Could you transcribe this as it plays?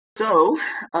So,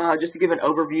 just to give an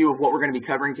overview of what we're going to be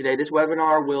covering today, this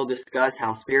webinar will discuss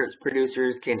how spirits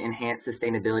producers can enhance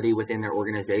sustainability within their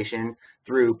organization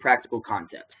through practical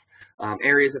concepts.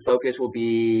 Areas of focus will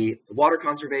be water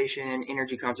conservation,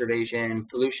 energy conservation,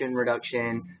 pollution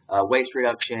reduction, waste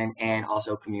reduction, and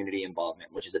also community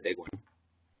involvement, which is a big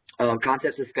one.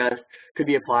 Concepts discussed could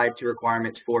be applied to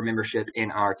requirements for membership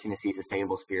in our Tennessee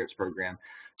Sustainable Spirits Program.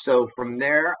 So from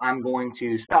there, I'm going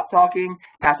to stop talking,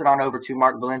 pass it on over to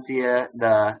Mark Valencia,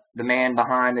 the man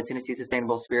behind the Tennessee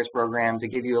Sustainable Spirits Program, to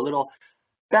give you a little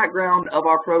background of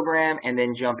our program and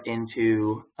then jump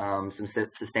into some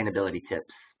sustainability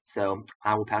tips. So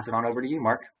I will pass it on over to you,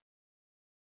 Mark.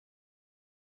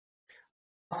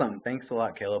 Awesome. Thanks a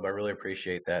lot, Caleb. I really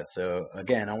appreciate that. So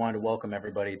again, I wanted to welcome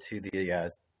everybody to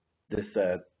this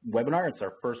webinar. It's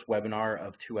our first webinar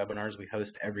of 2 webinars we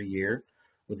host every year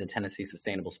with the Tennessee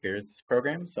Sustainable Spirits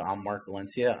Program. So I'm Mark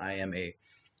Valencia. I am a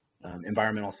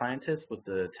environmental scientist with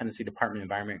the Tennessee Department of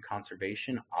Environment and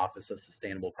Conservation, Office of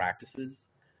Sustainable Practices.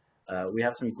 We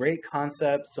have some great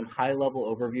concepts, some high-level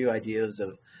overview ideas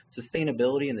of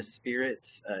sustainability in the spirits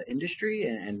industry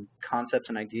and concepts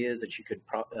and ideas that you could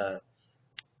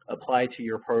apply to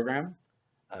your program.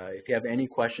 If you have any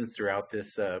questions throughout this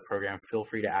program, feel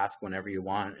free to ask whenever you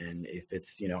want, and if it's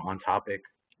on topic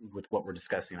with what we're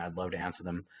discussing, I'd love to answer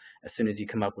them as soon as you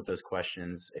come up with those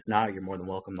questions. If not, you're more than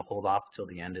welcome to hold off till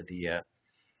the end of the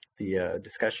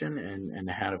discussion and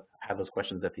have those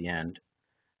questions at the end.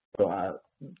 So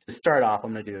to start off,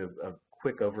 I'm going to do a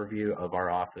quick overview of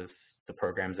our office, the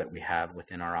programs that we have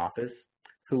within our office,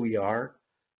 who we are,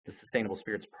 the Sustainable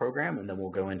Spirits Program, and then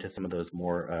we'll go into some of those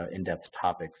more in-depth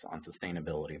topics on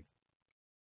sustainability.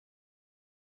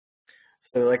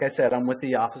 So like I said, I'm with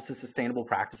the Office of Sustainable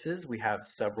Practices. We have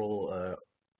several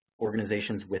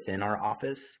organizations within our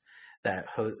office that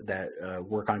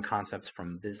work on concepts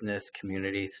from business,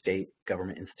 community, state,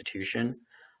 government institution.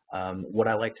 What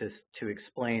I like to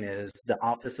explain is the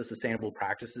Office of Sustainable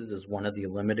Practices is one of the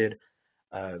limited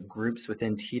groups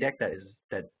within TDEC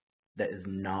that is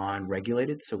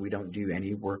non-regulated, so we don't do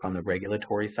any work on the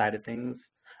regulatory side of things.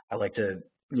 I like to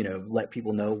let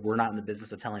people know we're not in the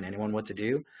business of telling anyone what to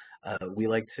do. We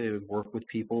like to work with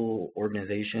people,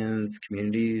 organizations,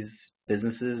 communities,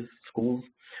 businesses, schools.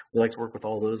 We like to work with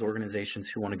all those organizations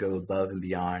who want to go above and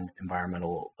beyond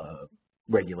environmental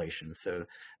regulations. So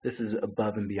this is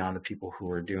above and beyond the people who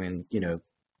are doing,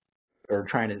 or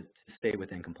trying to stay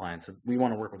within compliance. So we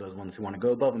want to work with those ones who want to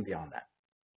go above and beyond that.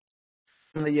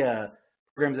 Some of the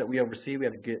programs that we oversee, we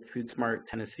have the Get Food Smart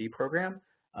Tennessee program.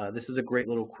 This is a great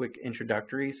little quick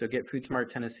introductory. So Get Food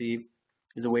Smart Tennessee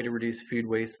is a way to reduce food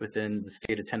waste within the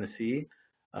state of Tennessee.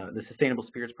 The Sustainable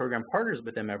Spirits Program partners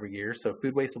with them every year. So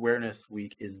Food Waste Awareness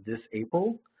Week is this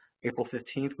April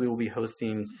 15th. We will be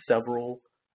hosting several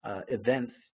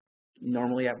events,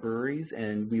 normally at breweries,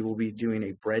 and we will be doing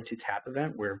a bread to tap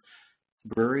event where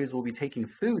breweries will be taking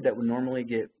food that would normally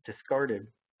get discarded,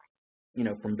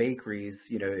 from bakeries,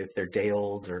 if they're day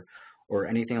olds or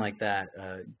anything like that.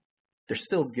 They're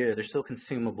still good, they're still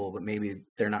consumable, but maybe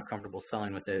they're not comfortable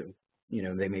selling with it.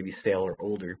 They may be stale or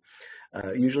older.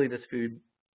 Usually this food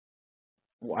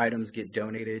items get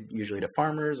donated usually to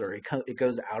farmers, or it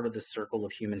goes out of the circle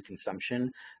of human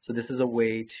consumption. So this is a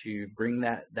way to bring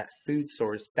that food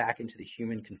source back into the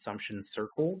human consumption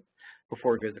circle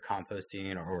before it goes to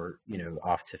composting or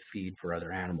off to feed for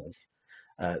other animals.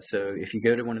 So if you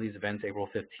go to one of these events April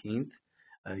 15th,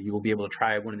 you will be able to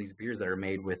try one of these beers that are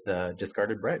made with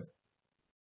discarded bread.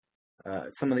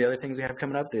 Some of the other things we have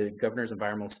coming up, the Governor's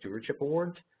Environmental Stewardship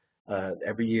Awards.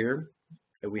 Every year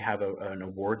we have an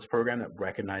awards program that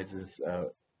recognizes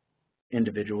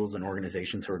individuals and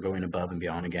organizations who are going above and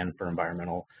beyond, again, for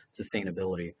environmental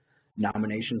sustainability.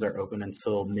 Nominations are open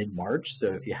until mid-March, so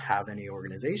if you have any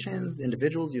organizations,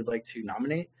 individuals you'd like to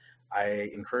nominate, I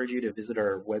encourage you to visit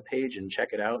our webpage and check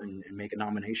it out and make a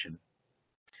nomination.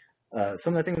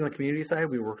 Some of the things on the community side,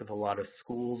 we work with a lot of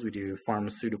schools. We do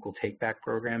pharmaceutical take-back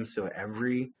programs, so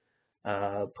every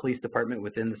police department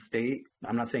within the state,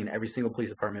 I'm not saying every single police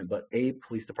department, but a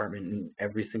police department in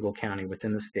every single county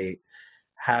within the state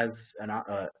has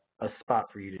a spot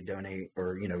for you to donate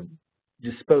or,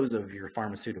 dispose of your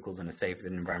pharmaceuticals in a safe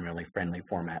and environmentally friendly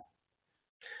format.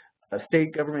 A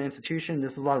state government institution,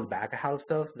 this is a lot of back of house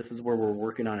stuff. This is where we're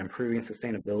working on improving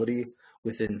sustainability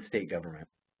within state government.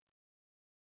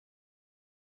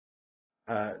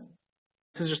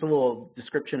 This is just a little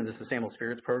description of the Sustainable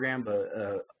Spirits Program, but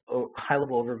a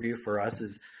high-level overview for us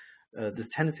is the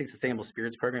Tennessee Sustainable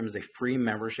Spirits Program is a free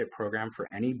membership program for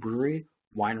any brewery,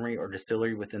 winery, or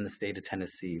distillery within the state of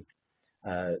Tennessee.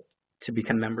 to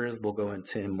become members. We'll go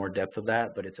into more depth of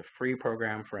that, but it's a free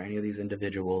program for any of these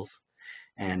individuals.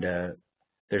 And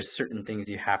there's certain things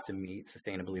you have to meet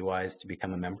sustainably wise to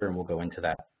become a member, and we'll go into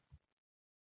that.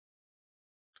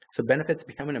 So benefits of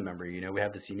becoming a member, you know, we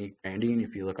have this unique branding.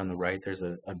 If you look on the right, there's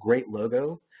a great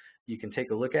logo you can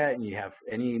take a look at, and you have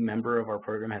any member of our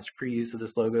program has free use of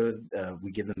this logo.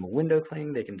 We give them a window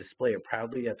cling. They can display it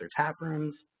proudly at their tap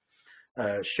rooms,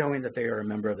 showing that they are a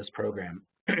member of this program.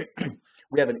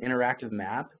 We have an interactive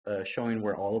map showing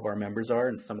where all of our members are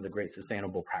and some of the great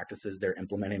sustainable practices they're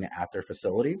implementing at their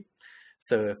facility.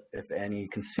 So if any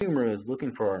consumer is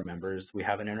looking for our members, we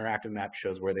have an interactive map that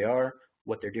shows where they are,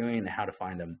 what they're doing, and how to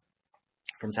find them.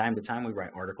 From time to time, we write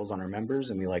articles on our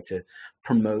members, and we like to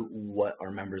promote what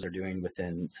our members are doing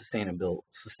within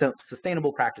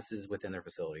sustainable practices within their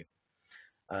facility.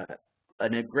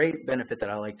 And a great benefit that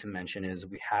I like to mention is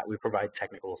we provide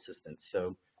technical assistance.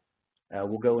 So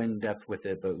we'll go in depth with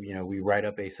it, but you know, we write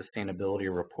up a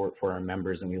sustainability report for our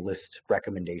members, and we list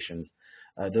recommendations.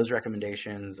 Those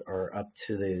recommendations are up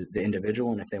to the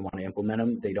individual, and if they want to implement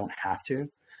them, they don't have to.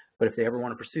 But if they ever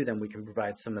want to pursue them, we can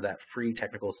provide some of that free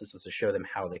technical assistance to show them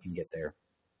how they can get there.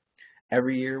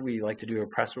 Every year, we like to do a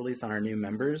press release on our new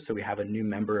members, so we have a new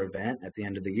member event at the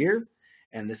end of the year,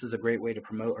 and this is a great way to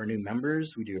promote our new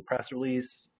members. We do a press release.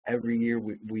 Every year,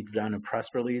 we've done a press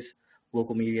release.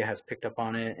 Local media has picked up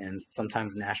on it, and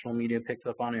sometimes national media picks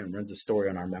up on it and runs a story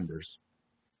on our members.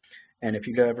 And if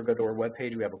you ever go to our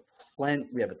webpage, we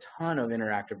have a ton of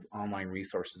interactive online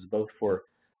resources, both for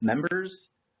members.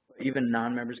 Even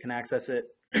non-members can access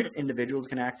it. Individuals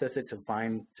can access it to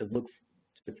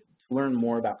learn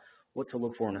more about what to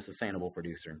look for in a sustainable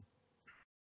producer.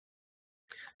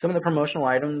 Some of the promotional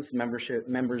items members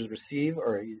receive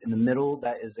are in the middle.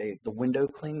 That is the window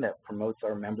cling that promotes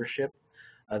our membership.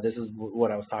 This is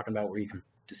what I was talking about, where you can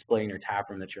display in your tap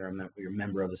room that you're a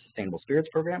member of the Sustainable Spirits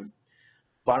program.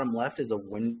 Bottom left is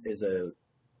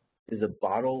a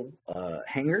bottle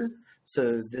hanger.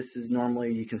 So this is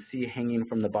normally, you can see hanging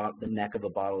from the neck of a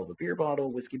bottle of a beer bottle,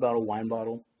 whiskey bottle, wine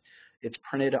bottle. It's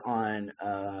printed on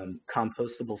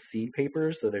compostable seed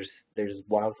paper. So there's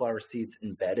wildflower seeds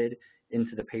embedded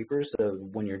into the paper. So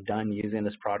when you're done using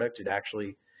this product, it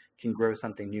actually can grow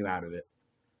something new out of it.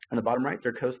 On the bottom right,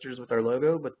 they're coasters with our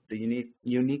logo, but the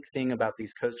unique thing about these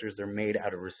coasters, they're made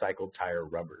out of recycled tire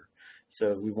rubber.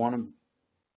 So we want to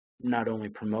not only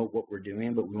promote what we're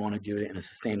doing, but we want to do it in a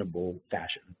sustainable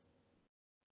fashion.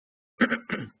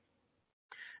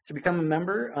 To become a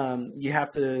member, you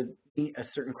have to meet a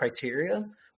certain criteria.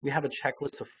 We have a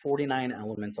checklist of 49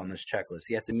 elements on this checklist.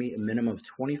 You have to meet a minimum of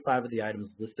 25 of the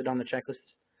items listed on the checklist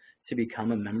to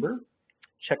become a member.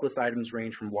 Checklist items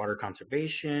range from water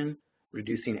conservation,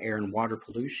 reducing air and water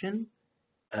pollution,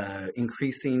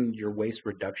 increasing your waste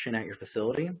reduction at your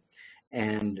facility,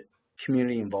 and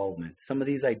community involvement. Some of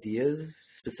these ideas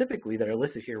specifically that are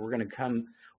listed here, we're going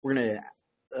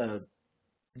to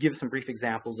give some brief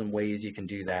examples and ways you can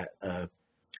do that.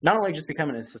 Not only just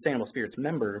becoming a Sustainable Spirits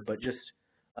member, but just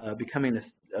becoming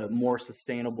a more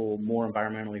sustainable, more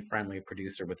environmentally friendly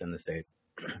producer within the state.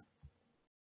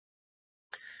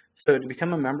 So to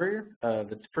become a member,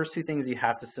 the first two things you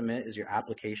have to submit is your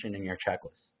application and your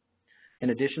checklist. In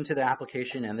addition to the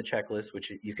application and the checklist,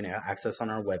 which you can access on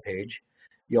our webpage,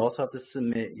 you also have to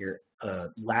submit your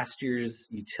last year's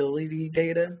utility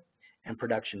data and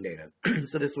production data.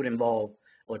 So this would involve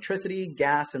electricity,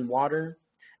 gas, and water,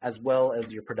 as well as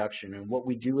your production. And what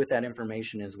we do with that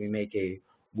information is we make a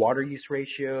water use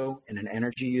ratio and an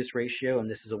energy use ratio, and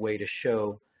this is a way to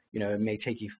show, you know, it may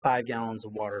take you 5 gallons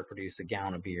of water to produce a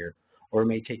gallon of beer, or it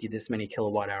may take you this many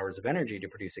kilowatt hours of energy to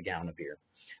produce a gallon of beer.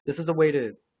 This is a way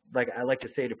to, like I like to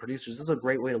say to producers, this is a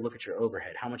great way to look at your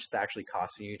overhead, how much it's actually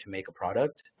costing you to make a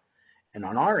product. And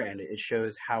on our end, it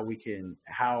shows how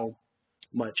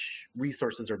much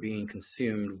resources are being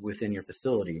consumed within your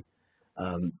facility.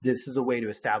 This is a way to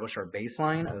establish our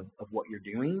baseline of what you're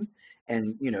doing,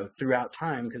 and you know, throughout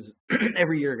time, because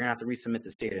every year you're going to have to resubmit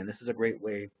this data, and this is a great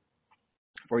way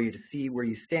for you to see where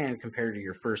you stand compared to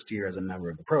your first year as a member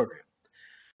of the program.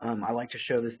 I like to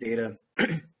show this data.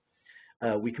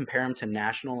 We compare them to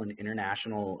national and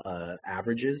international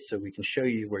averages, so we can show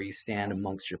you where you stand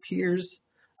amongst your peers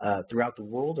throughout the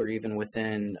world, or even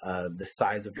within the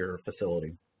size of your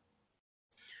facility.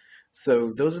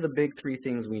 So those are the big 3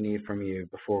 things we need from you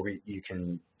before you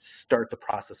can start the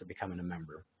process of becoming a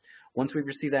member. Once we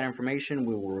receive that information,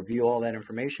 we will review all that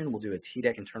information. We'll do a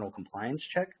TDEC internal compliance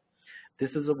check. This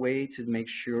is a way to make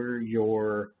sure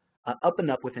you're up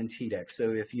and up within TDEC.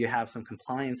 So if you have some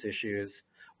compliance issues,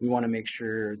 we want to make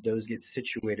sure those get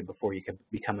situated before you can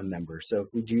become a member. So if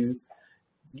we do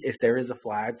If there is a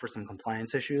flag for some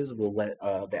compliance issues, we'll let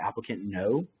the applicant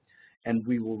know, and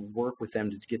we will work with them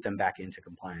to get them back into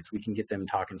compliance. We can get them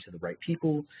talking to the right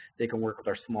people. They can work with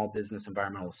our Small Business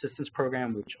Environmental Assistance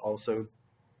Program, which also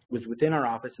was within our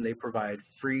office, and they provide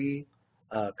free,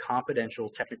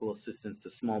 confidential technical assistance to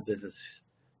small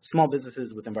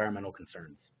businesses with environmental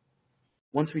concerns.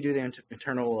 Once we do the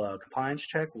internal compliance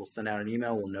check, we'll send out an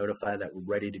email. We'll notify that we're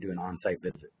ready to do an on-site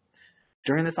visit.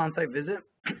 During this on-site visit,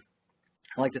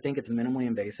 I like to think it's minimally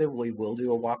invasive. We will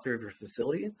do a walkthrough of your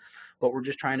facility, but we're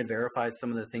just trying to verify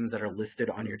some of the things that are listed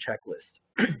on your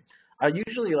checklist. I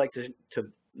usually like to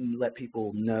let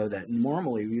people know that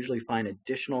normally we usually find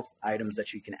additional items that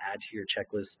you can add to your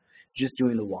checklist just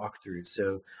doing the walkthrough.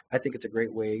 So I think it's a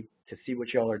great way to see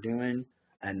what y'all are doing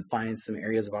and find some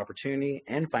areas of opportunity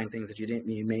and find things that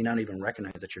you may not even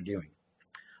recognize that you're doing.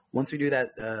 Once we do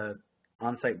that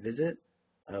on-site visit,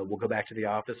 we'll go back to the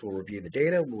office, we'll review the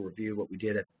data, we'll review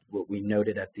what we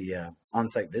noted at the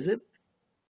on-site visit,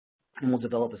 and we'll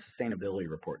develop a sustainability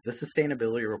report. This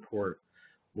sustainability report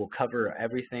will cover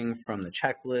everything from the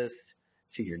checklist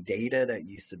to your data that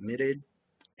you submitted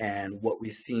and what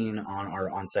we've seen on our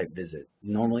on-site visit.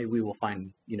 Normally we will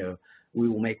find, we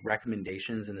will make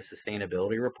recommendations in the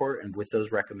sustainability report, and with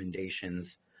those recommendations,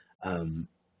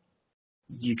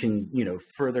 you can,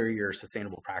 further your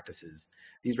sustainable practices.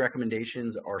 These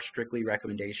recommendations are strictly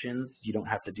recommendations. You don't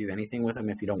have to do anything with them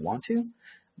if you don't want to.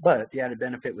 But the added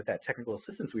benefit with that technical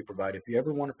assistance we provide, if you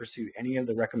ever want to pursue any of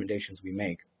the recommendations we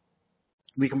make,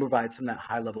 we can provide some of that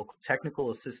high-level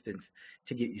technical assistance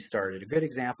to get you started. A good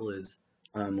example is,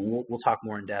 we'll talk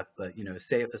more in depth, but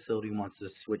say a facility wants to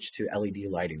switch to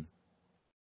LED lighting.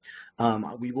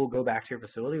 We will go back to your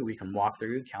facility. We can walk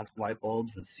through, count some light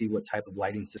bulbs, and see what type of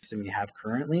lighting system you have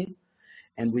currently.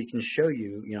 And we can show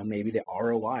you, maybe the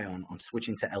ROI on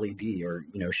switching to LED, or,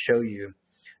 show you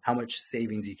how much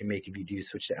savings you can make if you do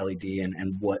switch to LED,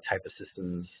 and what type of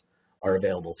systems are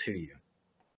available to you.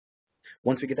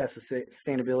 Once we get that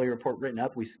sustainability report written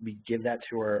up, we give that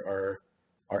to our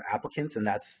applicants, and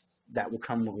that will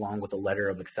come along with a letter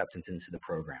of acceptance into the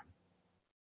program.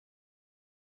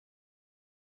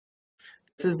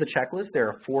 This is the checklist. There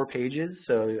are 4 pages,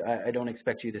 so I don't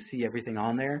expect you to see everything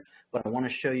on there, but I want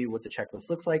to show you what the checklist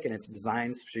looks like, and it's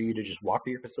designed for you to just walk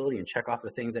through your facility and check off the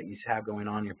things that you have going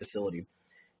on in your facility.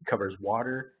 It covers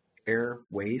water, air,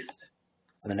 waste.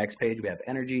 On the next page, we have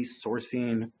energy,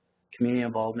 sourcing, community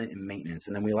involvement, and maintenance.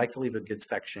 And then we like to leave a good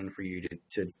section for you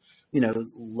to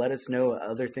let us know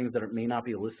other things that may not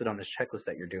be listed on this checklist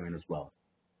that you're doing as well.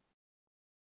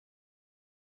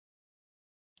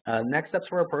 Next steps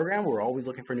for our program, we're always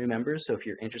looking for new members, so if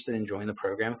you're interested in joining the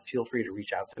program, feel free to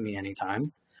reach out to me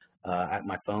anytime.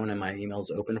 My phone and my email is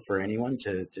open for anyone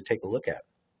to take a look at.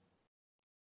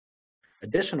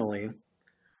 Additionally,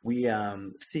 we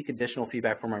seek additional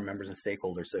feedback from our members and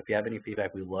stakeholders, so if you have any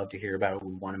feedback, we'd love to hear about it.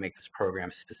 We want to make this program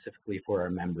specifically for our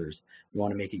members. We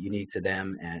want to make it unique to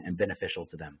them and beneficial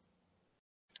to them.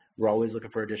 We're always looking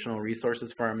for additional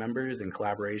resources for our members in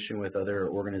collaboration with other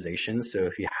organizations. So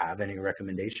if you have any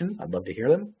recommendations, I'd love to hear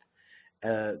them.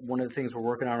 One of the things we're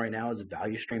working on right now is a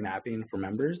value stream mapping for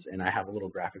members, and I have a little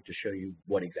graphic to show you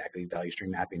what exactly value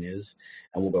stream mapping is,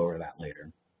 and we'll go over that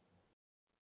later.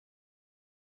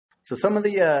 So some of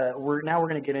the, now we're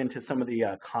going to get into some of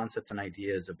the concepts and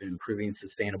ideas of improving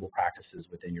sustainable practices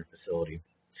within your facility.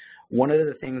 One of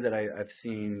the things that I've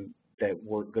seen that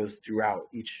goes throughout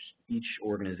each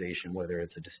organization, whether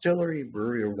it's a distillery,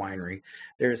 brewery, or winery,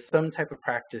 there's some type of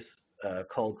practice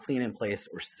called clean in place,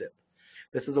 or CIP.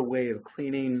 This is a way of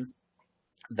cleaning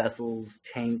vessels,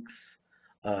 tanks,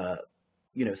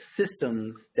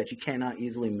 systems that you cannot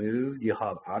easily move. You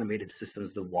have automated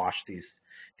systems to wash these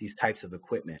types of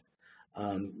equipment.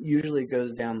 Usually it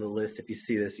goes down the list. If you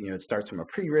see this, it starts from a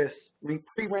pre-rinse.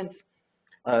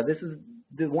 This is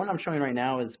the one I'm showing right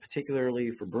now is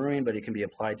particularly for brewing, but it can be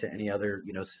applied to any other,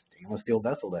 stainless steel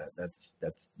vessel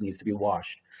that needs to be washed.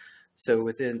 So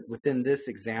within this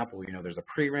example, there's a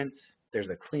pre-rinse, there's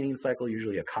a cleaning cycle,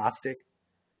 usually a caustic,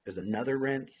 there's another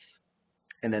rinse,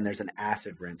 and then there's an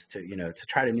acid rinse to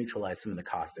try to neutralize some of the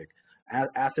caustic.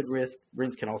 Acid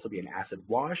rinse can also be an acid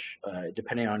wash,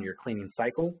 depending on your cleaning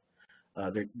cycle.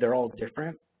 They're all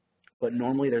different, but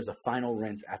normally there's a final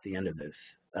rinse at the end of this.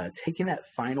 Taking that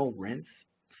final rinse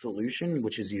solution,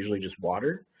 which is usually just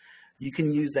water, you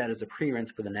can use that as a pre-rinse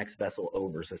for the next vessel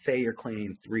over. So say you're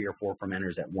cleaning 3 or 4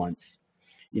 fermenters at once.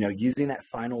 Using that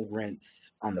final rinse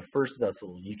on the first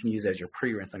vessel, you can use as your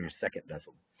pre-rinse on your second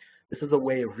vessel. This is a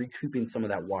way of recouping some of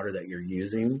that water that you're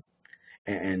using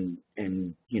and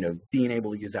being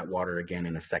able to use that water again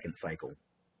in a second cycle.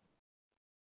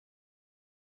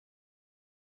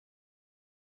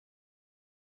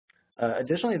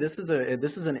 Additionally, this is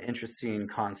an interesting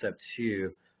concept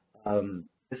too.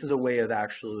 This is a way of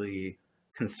actually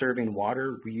conserving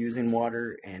water, reusing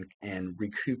water, and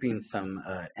recouping some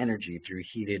energy through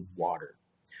heated water.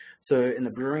 So in the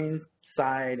brewing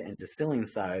side and distilling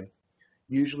side,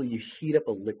 usually you heat up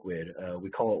a liquid.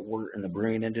 We call it wort in the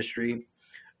brewing industry,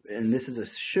 and this is a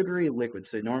sugary liquid.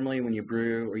 So normally when you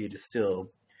brew or you distill,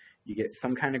 you get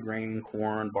some kind of grain,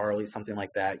 corn, barley, something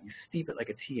like that. You steep it like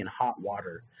a tea in hot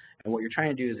water. And what you're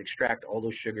trying to do is extract all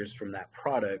those sugars from that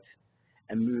product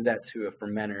and move that to a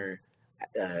fermenter.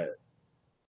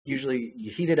 Usually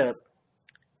you heat it up,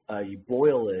 you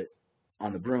boil it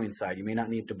on the brewing side. You may not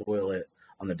need to boil it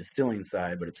on the distilling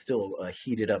side, but it's still a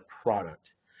heated up product.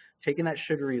 Taking that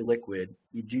sugary liquid,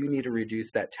 you do need to reduce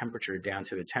that temperature down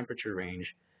to a temperature range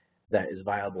that is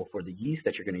viable for the yeast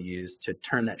that you're going to use to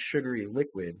turn that sugary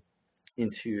liquid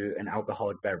into an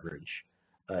alcoholic beverage.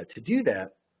 To do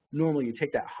that, normally you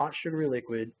take that hot sugary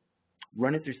liquid,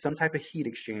 run it through some type of heat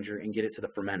exchanger, and get it to the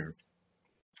fermenter.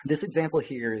 This example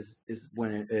here is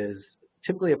when it is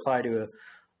typically applied to an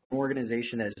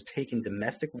organization that is taking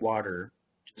domestic water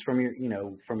just from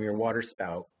your water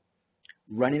spout,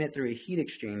 running it through a heat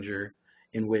exchanger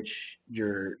in which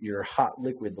your hot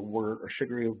liquid, the wort or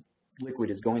sugary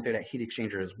liquid, is going through that heat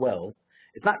exchanger as well.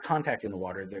 It's not contacting the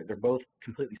water. They're both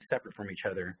completely separate from each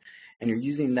other, and you're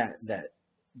using that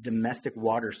domestic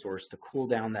water source to cool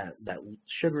down that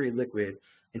sugary liquid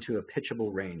into a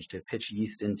pitchable range to pitch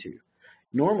yeast into.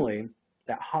 Normally,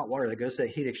 that hot water that goes to that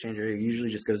heat exchanger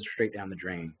usually just goes straight down the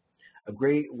drain. A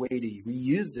great way to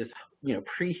reuse this,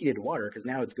 preheated water, because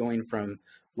now it's going from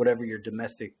whatever your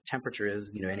domestic temperature is,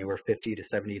 anywhere 50 to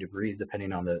 70 degrees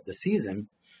depending on the season.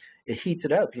 It heats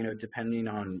it up, depending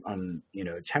on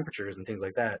temperatures and things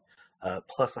like that,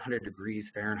 plus 100 degrees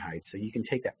Fahrenheit. So you can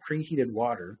take that preheated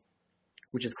water,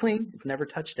 which is clean, it's never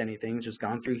touched anything, it's just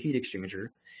gone through heat exchanger.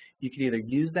 You can either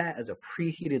use that as a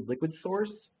preheated liquid source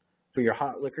for your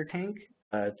hot liquor tank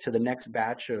to the next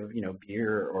batch of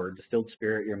beer or distilled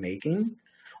spirit you're making,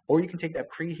 or you can take that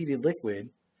preheated liquid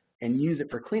and use it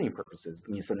for cleaning purposes.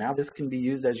 So now this can be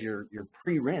used as your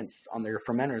pre-rinse on your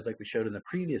fermenters like we showed in the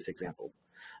previous example.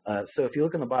 So if you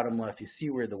look on the bottom left, you see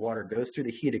where the water goes through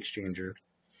the heat exchanger,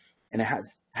 and it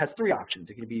has three options.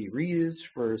 It can be reused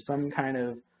for some kind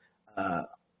of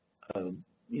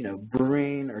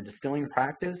brewing or distilling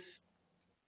practice.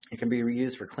 It can be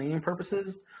reused for cleaning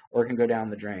purposes, or it can go down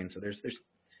the drain. So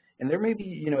and there may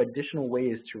be additional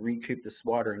ways to recoup this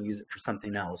water and use it for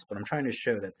something else. But I'm trying to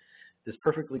show that this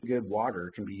perfectly good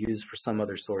water can be used for some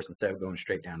other source instead of going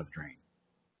straight down to the drain.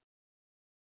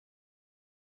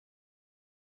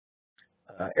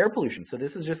 Air pollution. So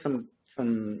this is just some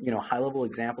high-level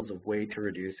examples of way to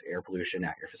reduce air pollution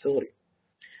at your facility.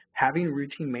 Having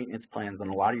routine maintenance plans on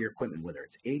a lot of your equipment, whether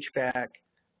it's HVAC,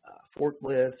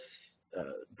 forklifts,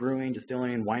 brewing,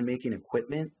 distilling, winemaking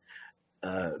equipment,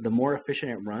 the more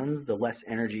efficient it runs, the less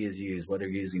energy is used, whether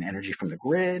you're using energy from the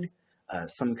grid,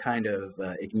 some kind of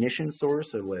ignition source,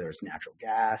 so whether it's natural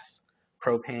gas,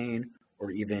 propane, or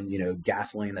even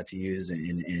gasoline that's used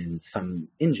in some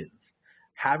engines.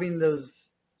 Having those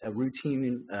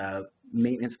routine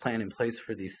maintenance plan in place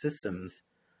for these systems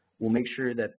will make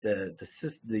sure that the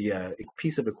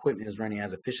piece of equipment is running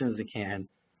as efficient as it can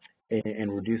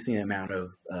and reducing the amount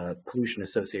of pollution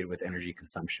associated with energy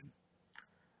consumption.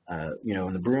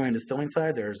 In the brewing and distilling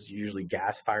side, there's usually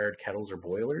gas-fired kettles or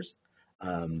boilers.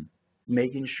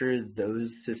 Making sure those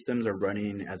systems are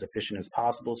running as efficient as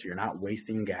possible so you're not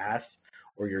wasting gas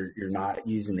or you're not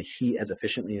using the heat as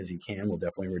efficiently as you can will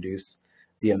definitely reduce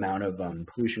the amount of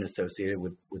pollution associated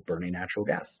with burning natural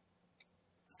gas.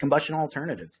 Combustion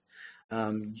alternatives.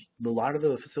 A lot of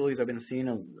the facilities I've been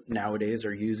seeing nowadays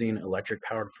are using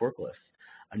electric-powered forklifts.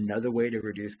 Another way to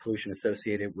reduce pollution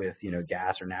associated with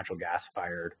gas or natural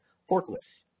gas-fired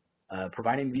forklifts.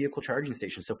 Providing vehicle charging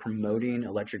stations, so promoting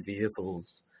electric vehicles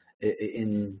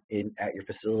at your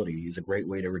facility is a great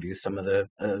way to reduce some of the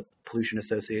pollution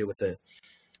associated with a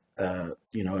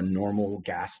normal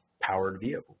gas-powered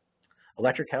vehicle.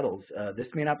 Electric kettles. This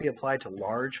may not be applied to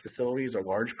large facilities or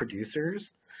large producers,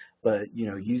 but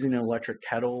using an electric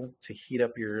kettle to heat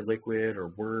up your liquid or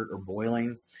wort or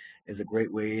boiling is a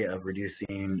great way of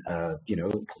reducing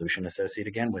pollution associated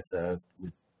again with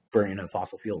burning of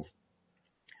fossil fuels.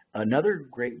 Another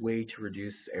great way to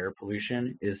reduce air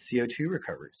pollution is CO2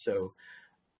 recovery. So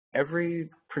every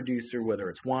producer, whether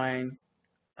it's wine,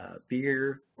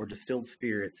 beer, or distilled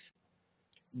spirits,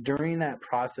 during that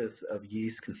process of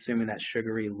yeast consuming that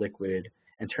sugary liquid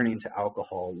and turning into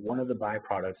alcohol, one of the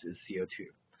byproducts is CO2.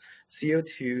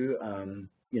 CO2,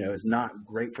 is not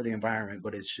great for the environment,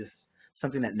 but it's just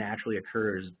something that naturally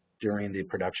occurs during the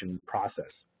production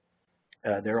process.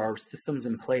 There are systems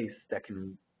in place that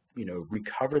can,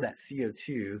 recover that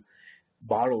CO2,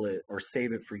 bottle it, or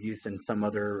save it for use in some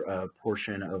other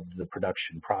portion of the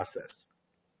production process.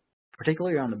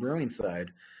 Particularly on the brewing side,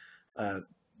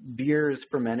 beer is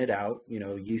fermented out,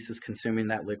 yeast is consuming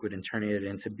that liquid and turning it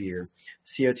into beer.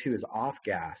 CO2 is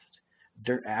off-gassed.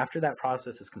 After that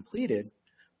process is completed,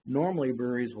 normally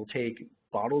breweries will take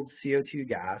bottled CO2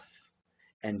 gas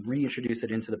and reintroduce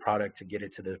it into the product to get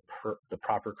it to the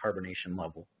proper carbonation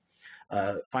level.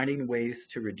 Finding ways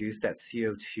to reduce that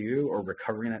CO2 or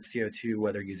recovering that CO2,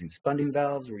 whether using spunding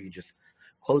valves where you just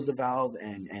close the valve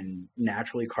and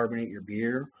naturally carbonate your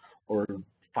beer, or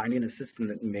finding a system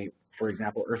that may, for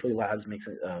example, Earthly Labs makes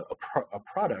a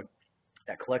product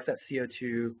that collects that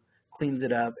CO2, cleans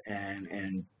it up,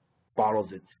 and bottles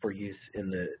it for use in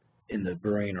the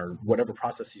brewing or whatever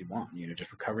process you want,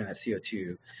 just recovering that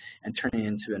CO2 and turning it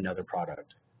into another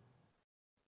product.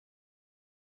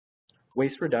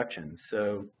 Waste reduction.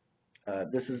 So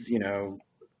this is,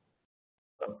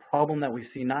 a problem that we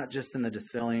see not just in the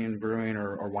distilling, brewing,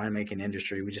 or winemaking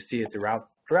industry. We just see it throughout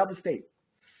the state.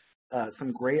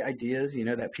 Some great ideas,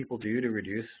 that people do to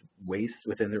reduce waste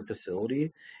within their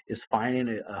facility is finding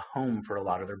a home for a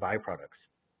lot of their byproducts.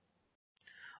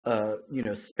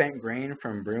 Spent grain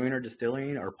from brewing or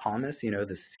distilling or pomace,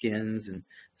 the skins and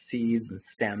seeds and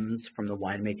stems from the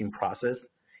winemaking process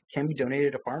can be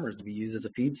donated to farmers to be used as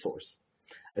a feed source.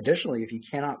 Additionally, if you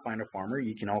cannot find a farmer,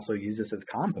 you can also use this as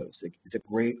compost. It's a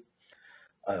great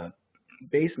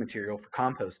base material for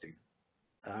composting.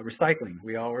 Recycling.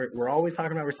 We're always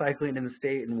talking about recycling in the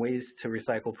state and ways to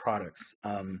recycle products.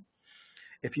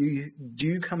 If you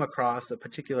do come across a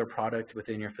particular product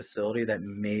within your facility that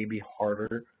may be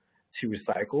harder to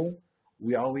recycle,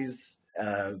 we always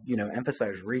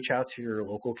emphasize reach out to your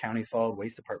local county solid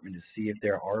waste department to see if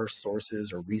there are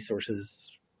sources or resources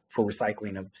for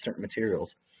recycling of certain materials.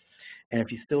 And if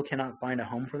you still cannot find a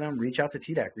home for them, reach out to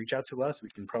TDAC, reach out to us. We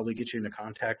can probably get you into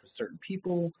contact with certain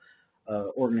people,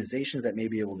 organizations that may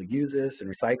be able to use this and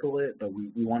recycle it, but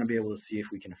we want to be able to see if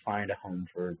we can find a home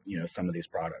for some of these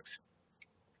products.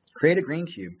 Create a green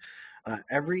cube.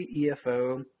 Every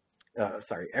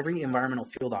environmental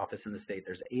field office in the state,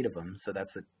 there's 8 of them, so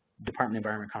that's the Department of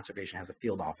Environment Conservation has a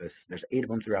field office. There's 8 of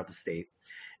them throughout the state,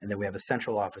 and then we have a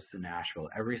central office in Nashville.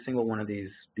 Every single one of these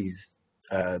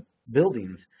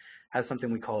buildings has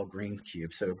something we call a green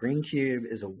cube. So a green cube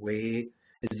is a way,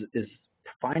 is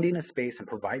finding a space and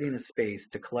providing a space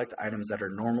to collect items that are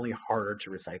normally harder to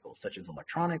recycle, such as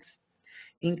electronics,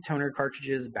 ink toner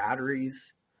cartridges, batteries.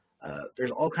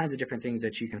 There's all kinds of different things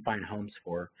that you can find homes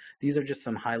for. These are just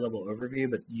some high-level overview,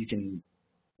 but you can,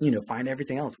 find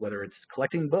everything else, whether it's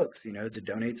collecting books, to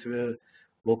donate to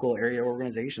local area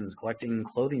organizations, collecting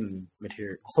clothing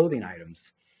items.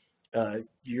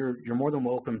 You're more than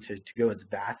welcome to go as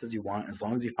vast as you want, as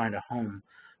long as you find a home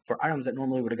for items that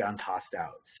normally would have gotten tossed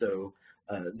out. So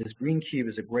this green cube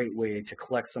is a great way to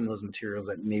collect some of those materials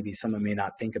that maybe someone may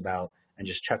not think about and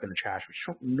just chuck in the trash,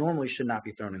 which normally should not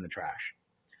be thrown in the trash.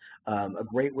 A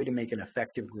great way to make an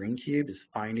effective green cube is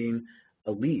finding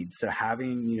a lead. So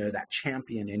having that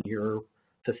champion in your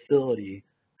facility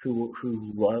who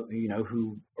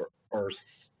are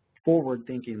forward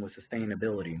thinking with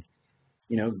sustainability.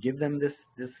 Give them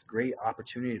this great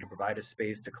opportunity to provide a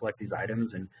space to collect these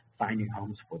items and finding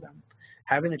homes for them.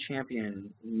 Having a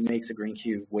champion makes a green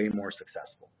cube way more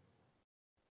successful.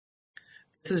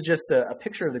 This is just a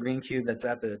picture of the green cube that's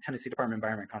at the Tennessee Department of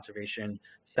Environment Conservation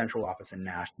central office in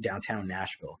downtown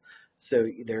Nashville. So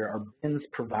there are bins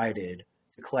provided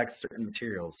to collect certain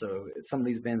materials. So some of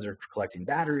these bins are collecting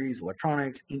batteries,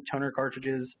 electronics, ink toner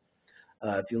cartridges.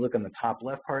 If you look on the top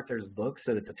left part, there's books.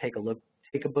 So it's a take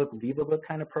a book, leave a book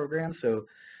kind of program. So,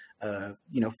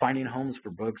 finding homes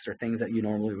for books or things that you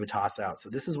normally would toss out. So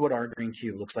this is what our green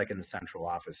cube looks like in the central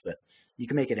office, but you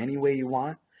can make it any way you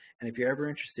want. And if you're ever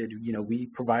interested,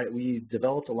 we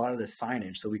developed a lot of this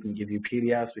signage, so we can give you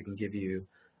PDFs, we can give you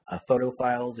photo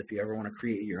files if you ever want to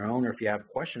create your own, or if you have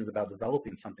questions about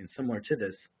developing something similar to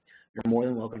this, you're more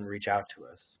than welcome to reach out to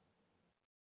us.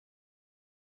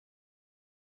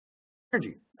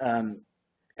 Energy.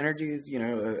 Energy is,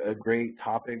 a great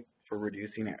topic for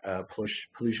reducing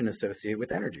pollution associated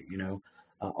with energy.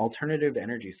 Alternative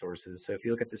energy sources. So if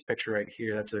you look at this picture right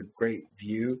here, that's a great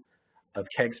view of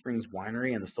Keg Springs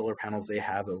Winery and the solar panels they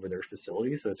have over their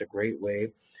facility. So it's a great way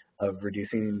of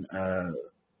reducing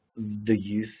the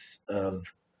use of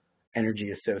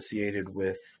energy associated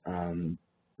with,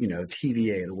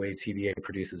 TVA, the way TVA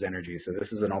produces energy. So this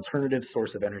is an alternative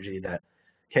source of energy that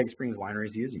Keg Springs Winery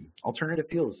is using. Alternative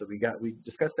fuels. So we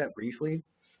discussed that briefly.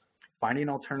 finding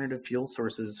alternative fuel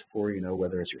sources for,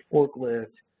 whether it's your forklift,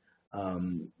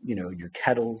 your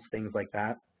kettles, things like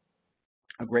that.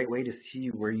 A great way to see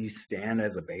where you stand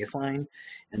as a baseline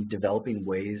and developing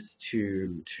ways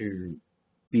to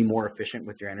be more efficient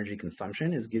with your energy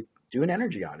consumption is do an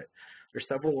energy audit. There's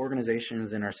several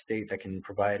organizations in our state that can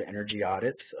provide energy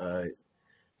audits.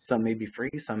 Some may be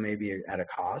free, some may be at a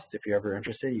cost. If you're ever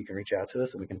interested, you can reach out to us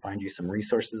and we can find you some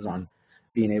resources on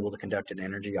being able to conduct an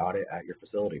energy audit at your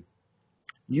facility.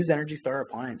 Use Energy Star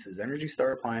appliances. Energy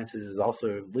Star appliances is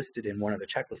also listed in one of the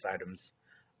checklist items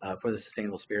for the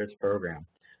Sustainable Spirits program.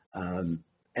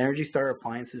 Energy Star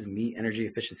appliances meet energy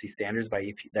efficiency standards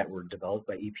that were developed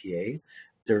by EPA.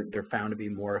 They're found to be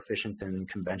more efficient than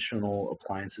conventional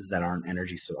appliances that aren't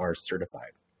Energy Star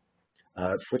certified.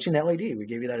 Switching to LED, we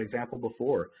gave you that example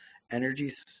before.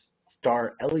 Energy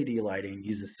Star LED lighting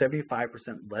uses 75%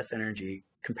 less energy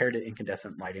compared to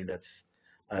incandescent lighting that's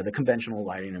the conventional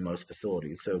lighting in most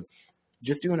facilities. So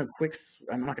just doing a quick,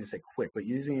 I'm not going to say quick, but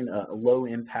using a low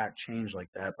impact change like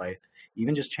that by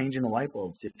even just changing the light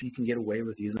bulbs. If you can get away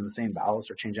with using the same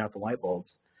ballast or change out the light bulbs,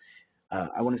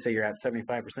 I wouldn't say you're at 75%,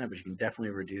 but you can definitely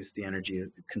reduce the energy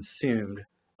consumed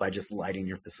by just lighting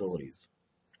your facilities.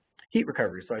 Heat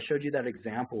recovery. So I showed you that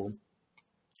example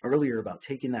earlier about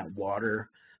taking that water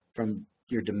from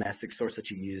your domestic source that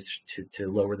you use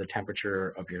to lower the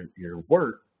temperature of your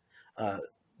work,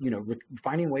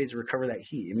 finding ways to recover that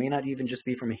heat. It may not even just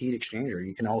be from a heat exchanger.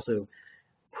 You can also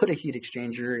put a heat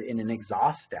exchanger in an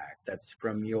exhaust stack that's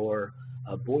from your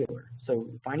boiler. So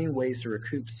finding ways to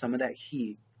recoup some of that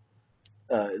heat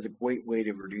is a great way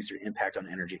to reduce your impact on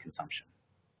energy consumption.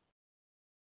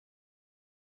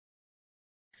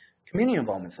 Community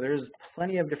involvement. So there's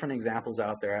plenty of different examples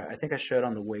out there. I think I showed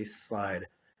on the waste slide,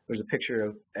 there's a picture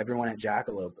of everyone at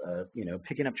Jackalope,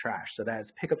 picking up trash. So that's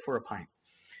Pick Up for a Pint.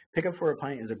 Pick Up for a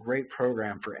Pint is a great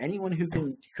program for anyone who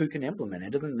can implement it. It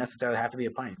doesn't necessarily have to be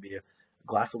a pint. It can be a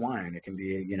glass of wine. It can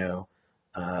be,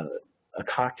 a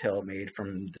cocktail made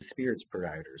from the spirits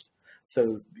providers.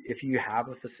 So if you have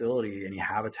a facility and you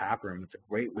have a tap room, it's a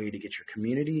great way to get your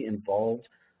community involved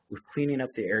with cleaning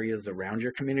up the areas around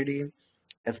your community,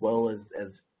 as well as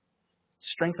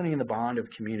strengthening the bond of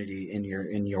community in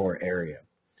your area.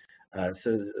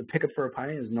 So Pick Up for a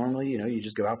Pint is normally, you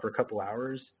just go out for a couple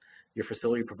hours. Your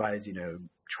facility provides,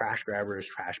 trash grabbers,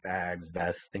 trash bags,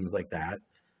 vests, things like that.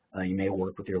 You may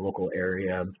work with your local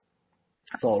area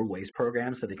solid waste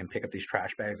program so they can pick up these trash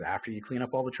bags after you clean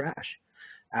up all the trash.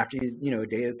 After a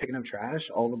day of picking up trash,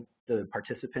 all of the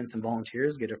participants and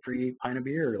volunteers get a free pint of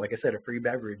beer, or like I said, a free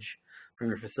beverage from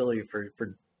your facility for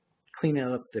cleaning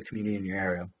up the community in your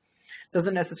area.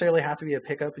 Doesn't necessarily have to be a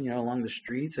pickup, along the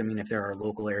streets. I mean, if there are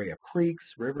local area creeks,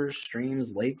 rivers, streams,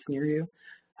 lakes near you,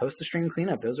 host a stream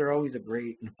cleanup. Those are always a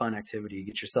great and fun activity.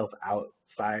 Get yourself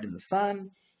outside in the sun,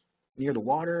 near the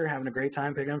water, having a great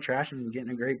time picking up trash and getting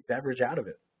a great beverage out of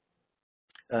it.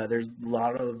 There's a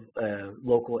lot of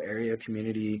local area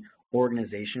community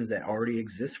organizations that already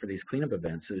exist for these cleanup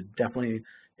events. So definitely,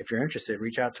 if you're interested,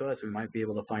 reach out to us. We might be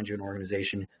able to find you an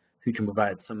organization who can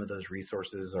provide some of those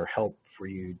resources or help for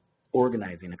you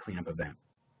organizing a cleanup event.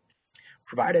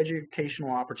 Provide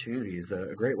educational opportunities,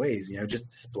 a great ways, just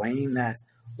displaying that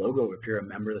logo if you're a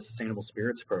member of the Sustainable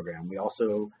Spirits program. We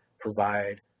also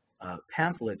provide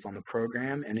pamphlets on the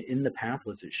program, and in the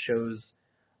pamphlets it shows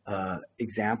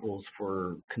examples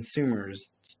for consumers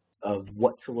of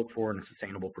what to look for in a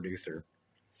sustainable producer.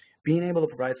 Being able to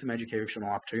provide some educational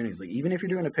opportunities, like even if you're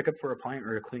doing a pickup for a pint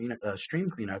or a stream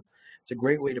cleanup, it's a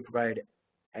great way to provide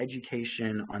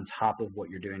education on top of what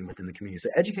you're doing within the community.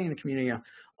 So educating the community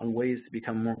on ways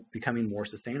to becoming more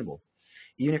sustainable.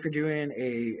 Even if you're doing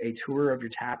a tour of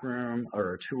your tap room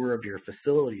or a tour of your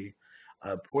facility,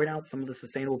 point out some of the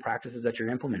sustainable practices that you're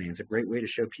implementing. It's a great way to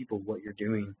show people what you're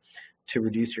doing to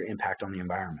reduce your impact on the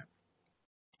environment.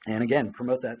 And again,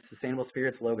 promote that Sustainable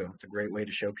Spirits logo. It's a great way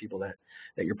to show people that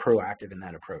you're proactive in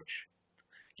that approach.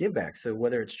 Give back. So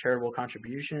whether it's charitable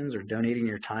contributions or donating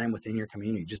your time within your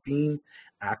community, just being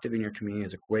active in your community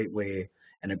is a great way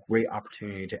and a great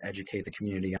opportunity to educate the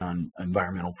community on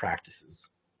environmental practices.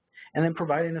 And then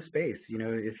providing a space.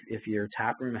 If your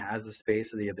tap room has the space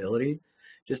or the ability,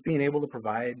 just being able to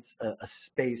provide a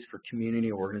space for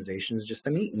community organizations just to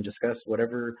meet and discuss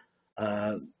whatever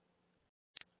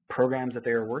programs that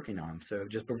they are working on. So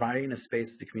just providing a space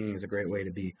to the community is a great way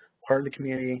to be part of the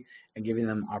community and giving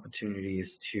them opportunities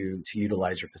to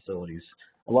utilize your facilities.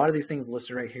 A lot of these things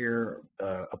listed right here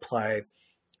apply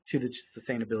to the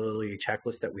sustainability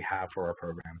checklist that we have for our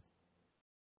program.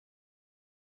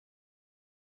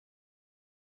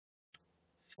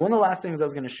 One of the last things I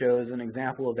was going to show is an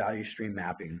example of value stream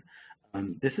mapping.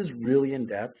 This is really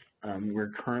in-depth.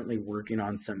 We're currently working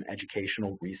on some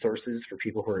educational resources for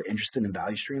people who are interested in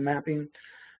value stream mapping.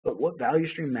 But what value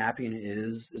stream mapping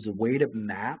is a way to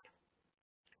map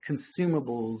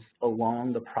consumables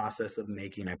along the process of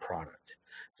making a product.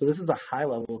 So this is a high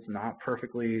level. It's not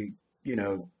perfectly,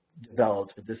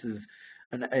 developed, but this is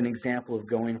an example of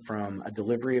going from a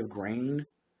delivery of grain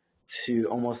to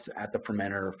almost at the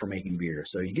fermenter for making beer.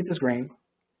 So you get this grain.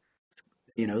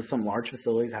 Some large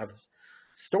facilities have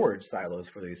storage silos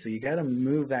for these. So you got to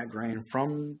move that grain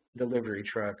from delivery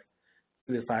truck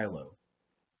to the silo.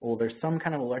 Well, there's some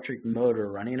kind of electric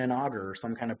motor running an auger or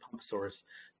some kind of pump source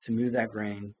to move that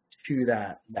grain to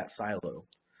that silo.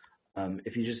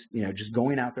 If you just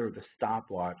going out there with a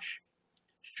stopwatch,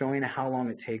 showing how long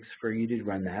it takes for you to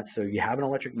run that. So you have an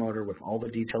electric motor with all the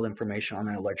detailed information on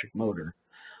that electric motor,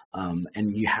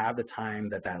 and you have the time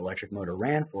that electric motor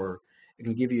ran for. It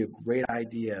can give you a great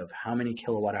idea of how many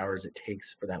kilowatt hours it takes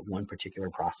for that one particular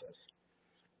process.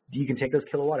 You can take those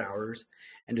kilowatt hours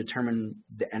and determine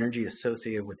the energy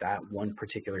associated with that one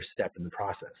particular step in the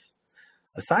process.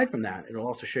 Aside from that, it'll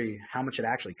also show you how much it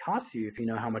actually costs you if you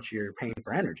know how much you're paying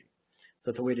for energy.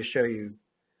 So it's a way to show you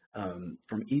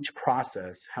from each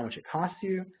process how much it costs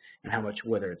you and how much,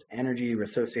 whether it's energy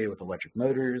associated with electric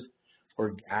motors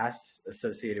or gas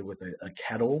associated with a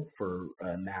kettle for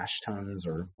mash tuns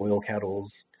or boil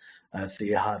kettles. So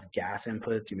you have gas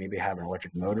inputs, you maybe have an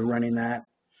electric motor running that.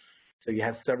 So you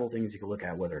have several things you can look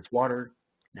at, whether it's water,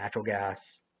 natural gas,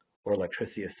 or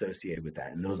electricity associated with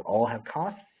that. And those all have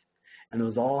costs, and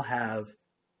those all have,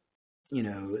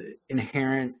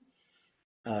 inherent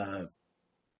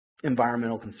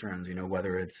environmental concerns,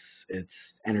 whether it's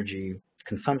energy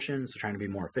consumption, so trying to be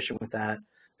more efficient with that,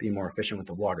 be more efficient with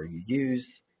the water you use,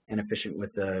 and efficient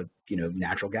with the,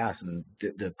 natural gas and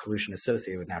the pollution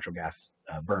associated with natural gas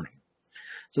burning.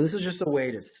 So this is just a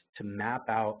way to map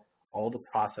out all the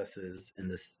processes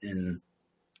in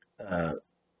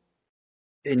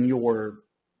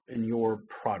your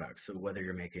product. So whether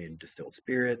you're making distilled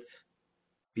spirits,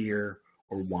 beer,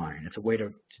 or wine, it's a way to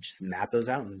just map those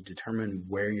out and determine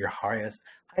where your highest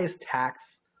tax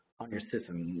on your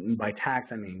system. And by tax,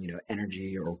 I mean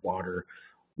energy or water.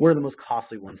 Where are the most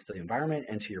costly ones to the environment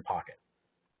and to your pocket?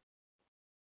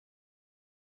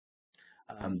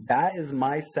 That is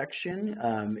my section.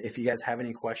 If you guys have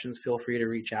any questions, feel free to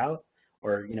reach out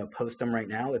or post them right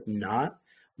now. If not,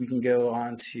 we can go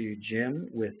on to Jim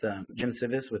with Jim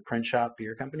Civis with Print Shop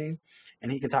Beer Company,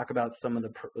 and he can talk about some of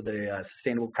the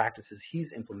sustainable practices he's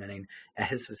implementing at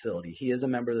his facility. He is a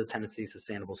member of the Tennessee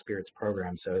Sustainable Spirits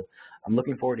Program, so I'm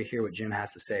looking forward to hear what Jim has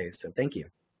to say. So thank you.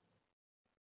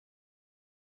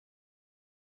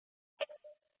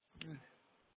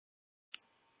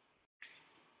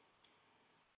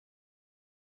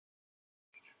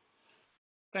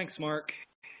 Thanks, Mark.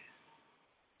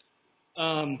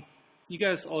 You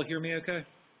guys all hear me okay?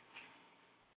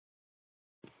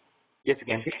 Yes,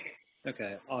 again.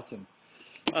 Okay, awesome.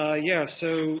 Yeah,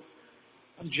 so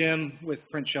I'm Jim with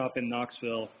Print Shop in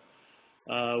Knoxville.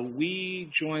 We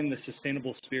joined the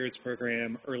Sustainable Spirits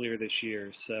Program earlier this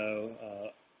year, so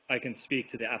I can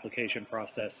speak to the application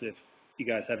process if you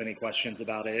guys have any questions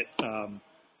about it.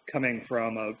 Coming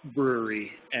from a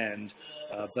brewery end,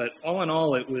 but all in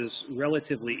all, it was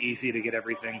relatively easy to get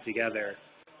everything together.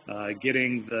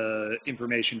 Getting the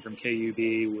information from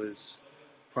KUB was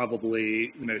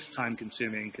probably the most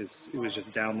time-consuming because it was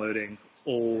just downloading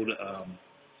old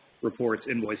reports,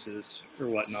 invoices, or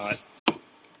whatnot.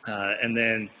 And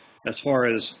then as far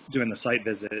as doing the site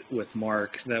visit with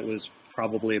Mark, that was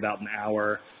probably about an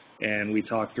hour. And we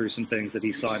talked through some things that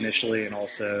he saw initially, and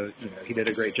also, he did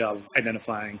a great job of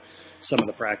identifying some of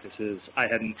the practices I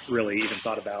hadn't really even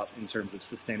thought about in terms of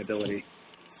sustainability.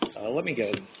 Let me go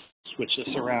and switch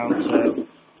this around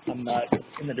so I'm not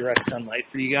in the direct sunlight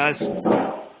for you guys.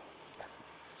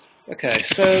 Okay,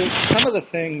 so some of the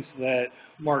things that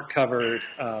Mark covered,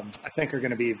 I think are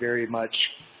going to be very much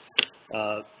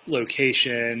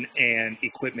location and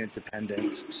equipment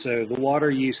dependent. So the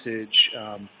water usage,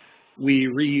 we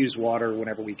reuse water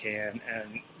whenever we can,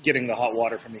 and getting the hot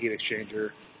water from the heat exchanger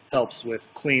helps with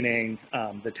cleaning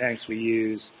the tanks we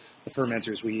use, the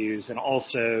fermenters we use, and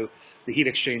also the heat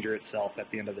exchanger itself at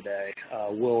the end of the day.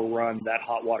 We'll run that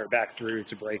hot water back through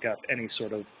to break up any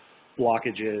sort of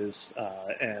blockages,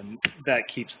 and that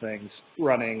keeps things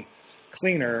running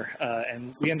cleaner,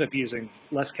 and we end up using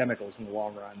less chemicals in the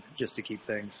long run just to keep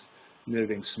things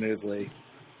moving smoothly.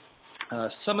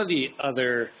 Some of the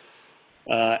other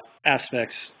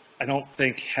aspects I don't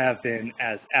think have been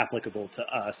as applicable to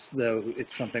us, though it's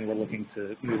something we're looking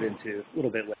to move into a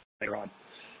little bit later on.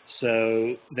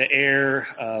 So the air,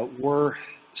 we're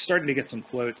starting to get some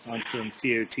quotes on some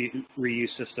CO2 reuse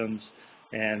systems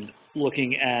and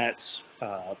looking at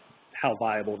how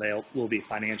viable they will be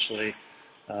financially.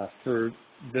 For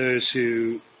those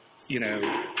who,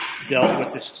 dealt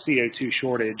with this CO2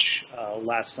 shortage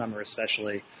last summer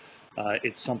especially,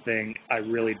 it's something I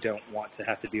really don't want to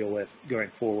have to deal with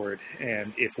going forward.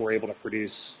 And if we're able to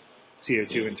produce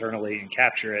CO2 internally and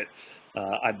capture it,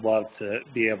 I'd love to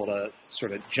be able to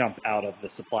sort of jump out of the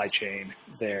supply chain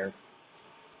there.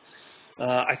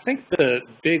 I think the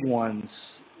big ones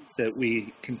that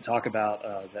we can talk about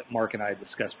that Mark and I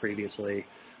discussed previously,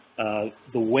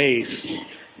 the waste.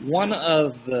 One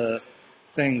of the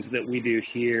things that we do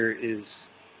here is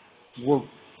we're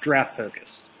draft focused.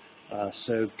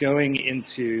 So going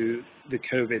into the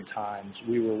COVID times,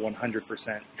 we were 100%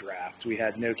 draft. We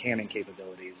had no canning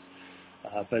capabilities.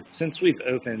 But since we've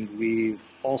opened, we've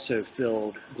also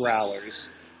filled growlers,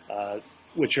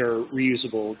 which are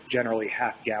reusable, generally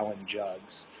half-gallon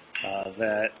jugs,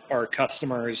 that our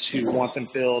customers who want them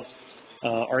filled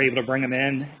are able to bring them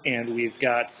in, and we've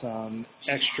got some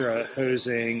extra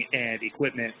hosing and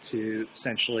equipment to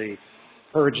essentially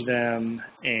purge them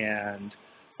and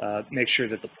make sure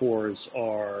that the pores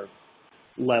are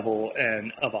level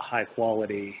and of a high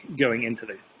quality going into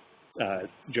the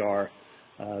jar.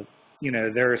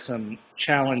 There are some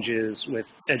challenges with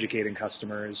educating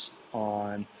customers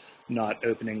on not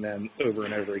opening them over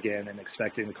and over again and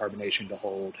expecting the carbonation to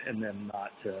hold and then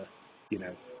not to,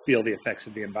 feel the effects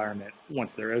of the environment once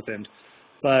they're opened.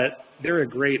 But they're a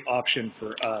great option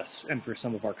for us and for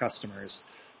some of our customers.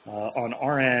 On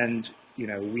our end,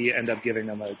 we end up giving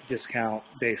them a discount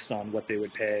based on what they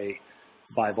would pay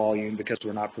by volume because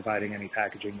we're not providing any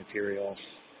packaging material.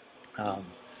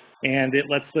 And it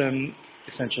lets them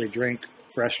essentially drink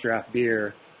fresh draft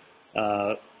beer.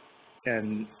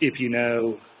 And if you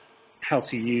know how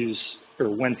to use or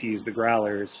when to use the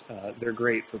growlers, they're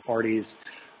great for parties.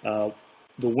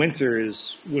 The winter is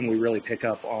when we really pick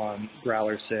up on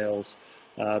growler sales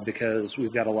because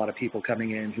we've got a lot of people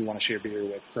coming in who want to share beer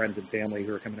with friends and family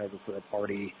who are coming over for a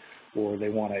party, or they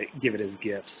want to give it as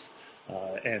gifts,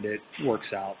 and it works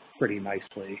out pretty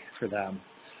nicely for them.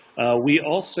 We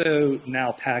also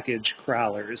now package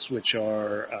crowlers, which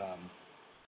are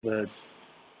the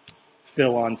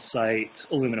fill-on-site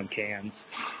aluminum cans,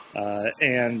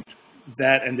 and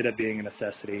that ended up being a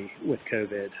necessity with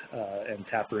COVID and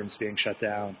tap rooms being shut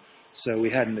down. So we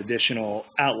had an additional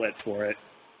outlet for it.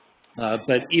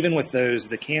 But even with those,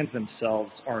 the cans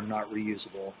themselves are not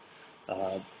reusable,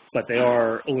 but they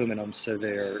are aluminum, so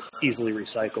they're easily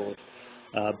recycled.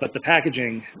 But the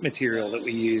packaging material that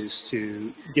we use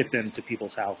to get them to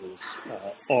people's houses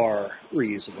are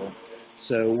reusable.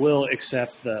 So we'll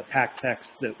accept the pack text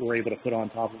that we're able to put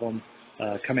on top of them,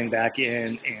 coming back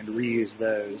in and reuse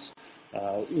those,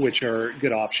 which are a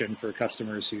good option for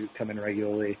customers who come in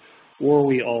regularly. Or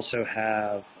we also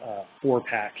have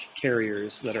 4-pack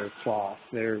carriers that are cloth.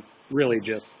 They're really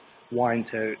just wine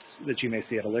totes that you may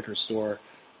see at a liquor store,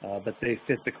 but they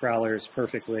fit the crowlers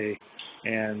perfectly,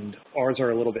 and ours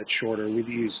are a little bit shorter. We've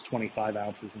used 25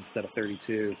 ounces instead of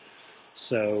 32,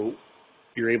 so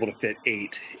you're able to fit 8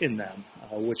 in them,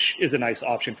 which is a nice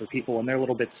option for people, and they're a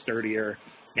little bit sturdier.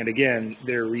 And again,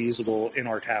 they're reusable in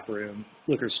our tap room,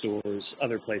 liquor stores,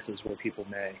 other places where people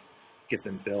may get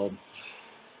them filled.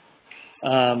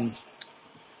 On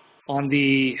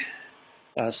the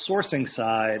sourcing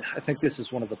side, I think this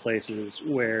is one of the places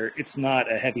where it's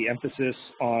not a heavy emphasis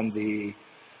on the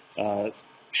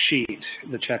sheet,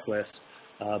 the checklist,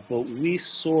 but we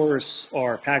source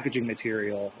our packaging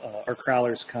material. Our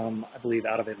crowlers come, I believe,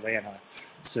 out of Atlanta,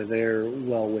 so they're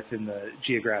well within the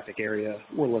geographic area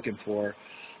we're looking for.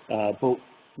 But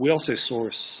we also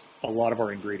source a lot of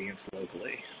our ingredients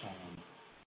locally.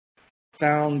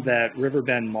 Found that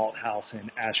Riverbend Malt House in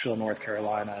Asheville, North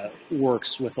Carolina works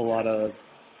with a lot of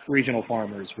regional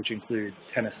farmers, which include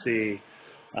Tennessee,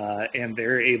 and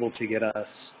they're able to get us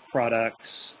products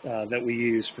that we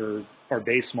use for our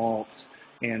base malts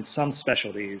and some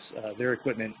specialties. Their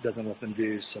equipment doesn't let them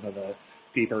do some of the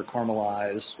deeper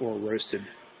caramelized or roasted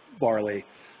barley,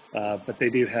 but they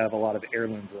do have a lot of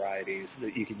heirloom varieties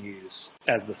that you can use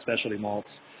as the specialty malts.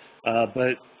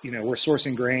 But we're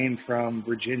sourcing grain from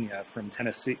Virginia,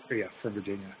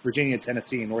 Virginia,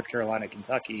 Tennessee, North Carolina,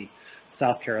 Kentucky,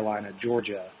 South Carolina,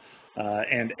 Georgia,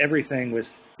 and everything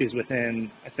is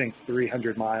within, I think,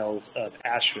 300 miles of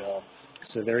Asheville,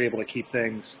 so they're able to keep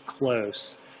things close.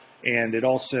 And it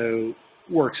also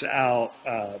works out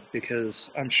because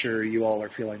I'm sure you all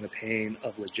are feeling the pain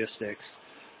of logistics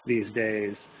these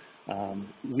days.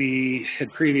 We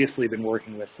had previously been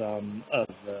working with some of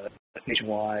the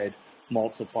nationwide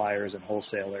malt suppliers and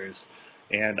wholesalers,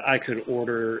 and I could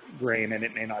order grain and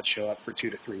it may not show up for 2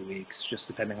 to 3 weeks, just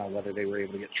depending on whether they were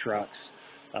able to get trucks.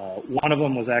 One of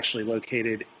them was actually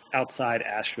located outside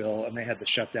Asheville, and they had to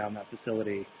shut down that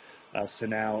facility. So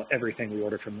now everything we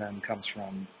order from them comes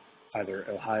from either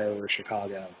Ohio or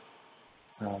Chicago,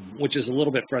 which is a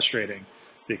little bit frustrating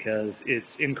because it's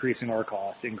increasing our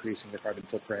costs, increasing the carbon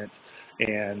footprint,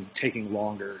 and taking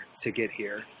longer to get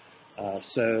here.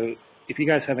 So if you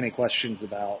guys have any questions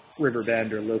about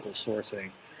Riverbend or local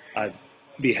sourcing, I'd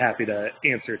be happy to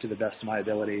answer to the best of my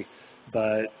ability.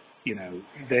 But, you know,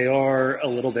 they are a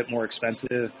little bit more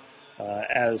expensive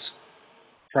as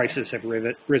prices have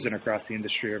risen across the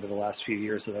industry over the last few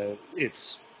years, though it's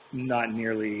not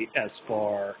nearly as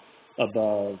far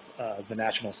above the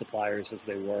national suppliers as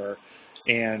they were.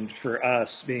 And for us,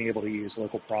 being able to use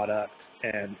local product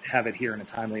and have it here in a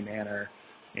timely manner,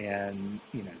 and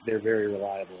you know, they're very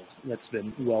reliable. That's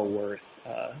been well worth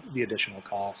the additional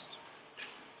cost.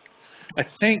 I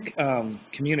think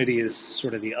community is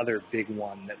sort of the other big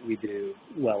one that we do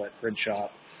well at Print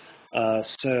Shop.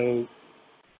 So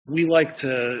we like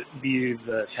to view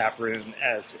the tap room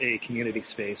as a community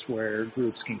space where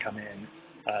groups can come in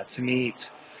to meet.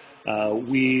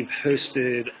 We've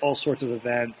hosted all sorts of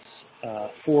events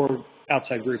for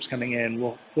outside groups coming in.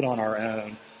 We'll put on our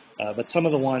own. But some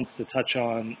of the ones to touch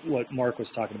on what Mark was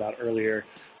talking about earlier,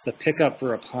 the pickup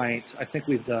for a pint, I think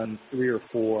we've done 3 or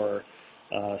 4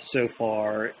 so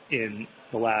far in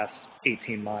the last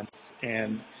 18 months,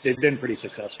 and they've been pretty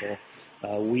successful.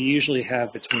 We usually have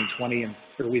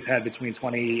we've had between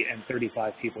 20 and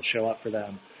 35 people show up for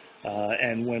them.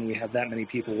 And when we have that many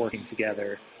people working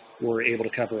together, we're able to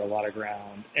cover a lot of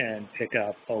ground and pick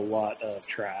up a lot of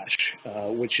trash,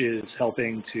 which is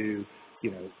helping to, you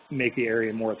know, make the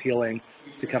area more appealing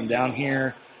to come down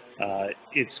here.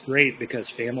 It's great because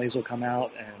families will come out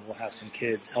and we'll have some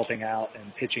kids helping out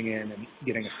and pitching in and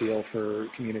getting a feel for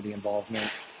community involvement.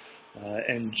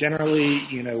 And generally,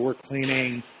 you know, we're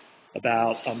cleaning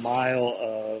about a mile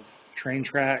of train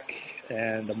track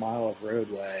and a mile of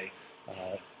roadway.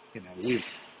 You know, we've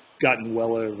gotten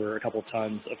well over a couple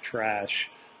tons of trash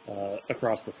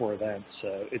across the 4 events,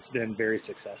 so it's been very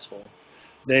successful.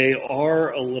 They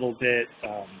are a little bit,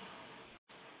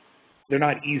 they're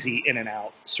not easy in and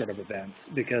out sort of events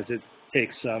because it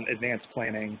takes some advanced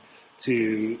planning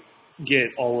to get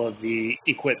all of the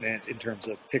equipment in terms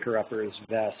of picker-uppers,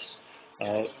 vests.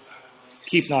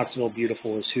 Keep Knoxville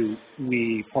Beautiful is who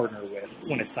we partner with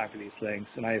when it's time for these things,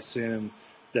 and I assume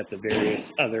that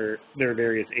there are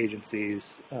various agencies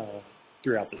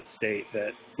throughout the state that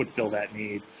would fill that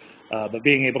need. But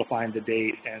being able to find the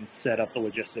date and set up the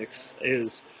logistics is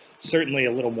certainly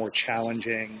a little more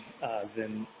challenging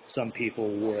than some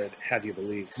people would have you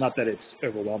believe. Not that it's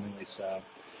overwhelmingly so.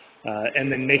 And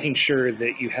then making sure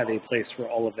that you have a place for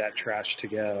all of that trash to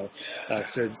go.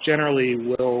 So generally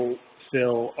we'll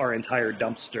fill our entire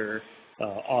dumpster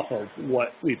off of what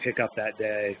we pick up that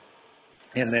day.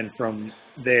 And then from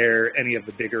there, any of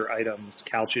the bigger items,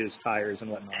 couches, tires, and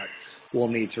whatnot, we'll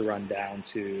need to run down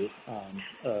to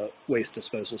a waste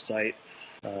disposal site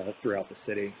throughout the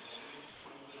city.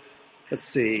 Let's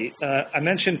see. I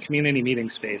mentioned community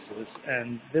meeting spaces,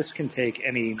 and this can take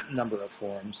any number of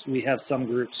forms. We have some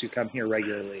groups who come here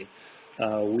regularly.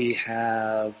 We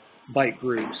have bike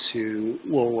groups who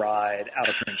will ride out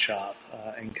of Print Shop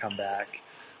and come back.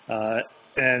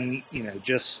 And, you know,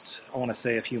 just, I want to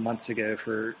say a few months ago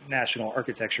for National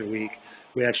Architecture Week,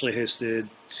 we actually hosted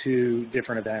 2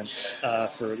 different events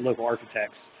for local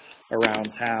architects around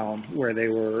town where they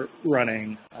were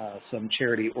running some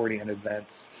charity-oriented events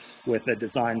with a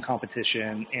design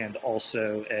competition and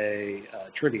also a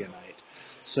trivia night.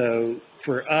 So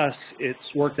for us, it's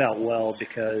worked out well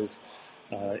because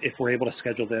if we're able to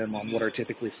schedule them on what are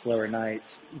typically slower nights,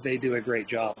 they do a great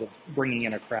job of bringing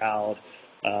in a crowd,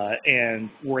 and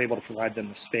we're able to provide them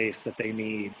the space that they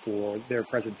need for their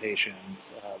presentations,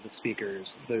 the speakers,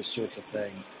 those sorts of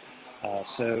things.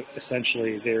 So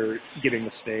essentially they're getting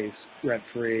the space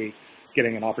rent-free,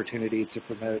 getting an opportunity to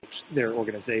promote their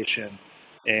organization,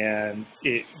 and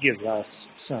it gives us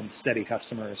some steady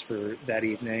customers for that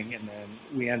evening, and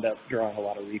then we end up drawing a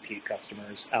lot of repeat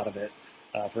customers out of it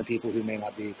for people who may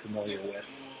not be familiar with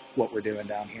what we're doing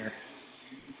down here.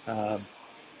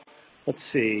 Let's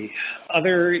see.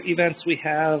 Other events we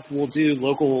have, we'll do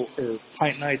local or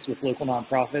pint nights with local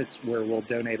nonprofits where we'll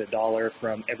donate $1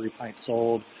 from every pint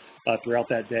sold throughout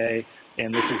that day.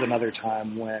 And this is another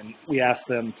time when we ask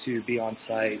them to be on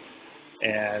site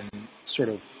and sort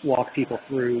of walk people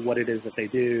through what it is that they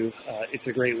do. It's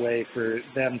a great way for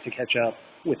them to catch up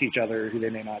with each other who they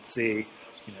may not see.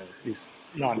 You know, these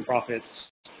nonprofits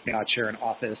may not share an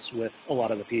office with a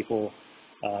lot of the people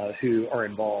who are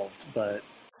involved, but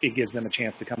it gives them a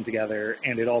chance to come together,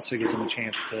 and it also gives them a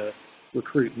chance to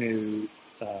recruit new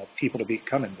people to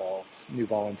become involved, new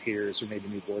volunteers or maybe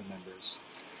new board members.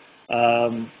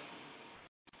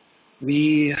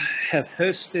 We have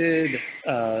hosted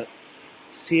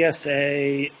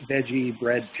CSA veggie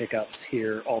bread pickups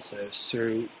here also.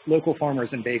 So local farmers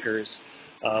and bakers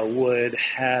would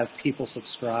have people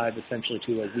subscribe essentially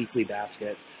to a weekly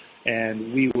basket,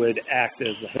 and we would act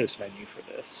as the host venue for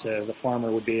this. So the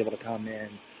farmer would be able to come in,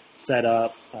 set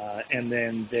up, and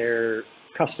then their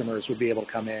customers would be able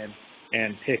to come in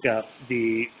and pick up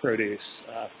the produce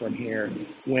from here.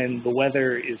 When the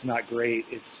weather is not great,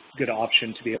 it's a good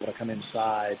option to be able to come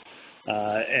inside,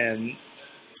 and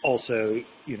also,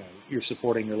 you know, you're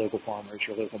supporting your local farmers,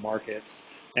 your local markets.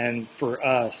 And for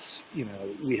us, you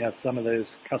know, we have some of those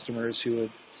customers who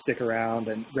would stick around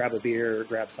and grab a beer or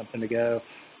grab something to go.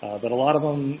 But a lot of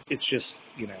them, it's just,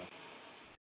 you know,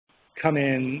 come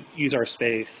in, use our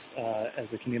space as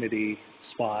a community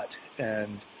spot.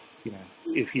 And, you know,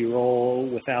 if you roll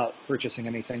without purchasing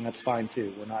anything, that's fine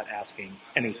too. We're not asking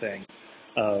anything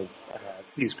of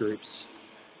these groups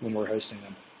when we're hosting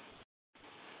them.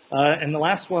 And the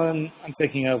last one I'm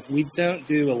thinking of, we don't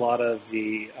do a lot of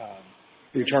the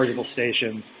rechargeable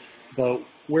stations, but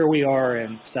where we are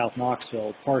in South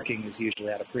Knoxville, parking is usually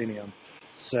at a premium.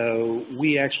 So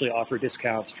we actually offer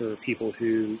discounts for people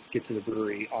who get to the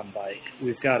brewery on bike.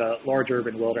 We've got a large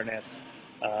urban wilderness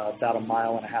about 1.5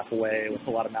 miles away with a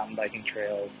lot of mountain biking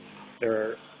trails. There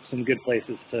are some good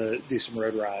places to do some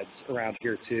road rides around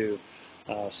here too.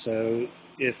 So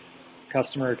if a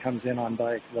customer comes in on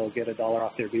bike, they'll get $1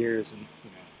 off their beers, and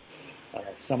you know,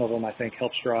 some of them I think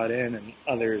helps draw it in, and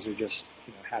others are just,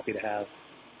 you know, happy to have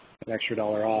an extra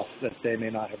 $1 off that they may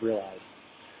not have realized.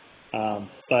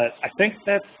 But I think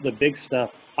that's the big stuff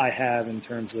I have in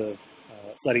terms of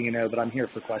letting you know, but I'm here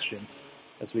for questions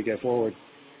as we go forward.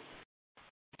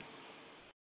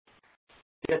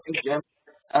 Yeah, thanks, Jim.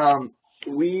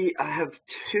 I have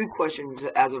 2 questions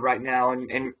as of right now,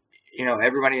 and you know,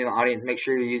 everybody in the audience, make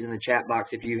sure you're using the chat box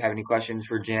if you have any questions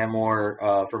for Jim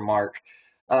or for Mark.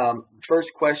 First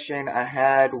question I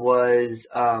had was,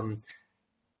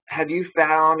 have you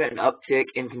found an uptick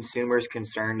in consumers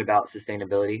concerned about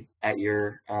sustainability at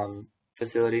your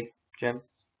facility, Jim?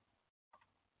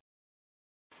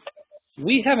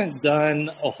 We haven't done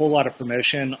a whole lot of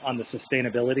promotion on the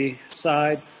sustainability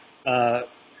side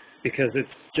because it's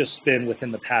just been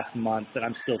within the past month that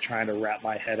I'm still trying to wrap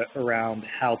my head around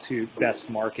how to best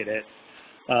market it.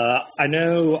 I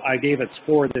know I gave a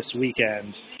tour this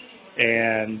weekend,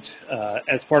 and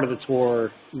as part of the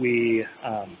tour, we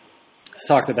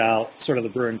talked about sort of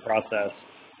the brewing process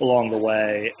along the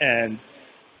way, and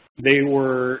they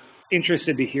were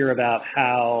interested to hear about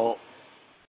how,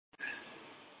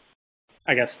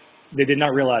 I guess, they did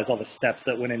not realize all the steps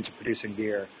that went into producing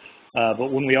beer.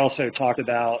 But when we also talked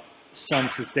about some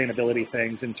sustainability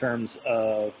things in terms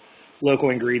of local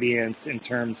ingredients, in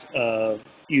terms of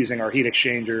using our heat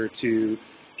exchanger to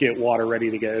get water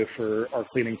ready to go for our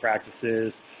cleaning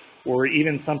practices, or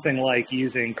even something like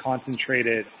using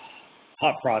concentrated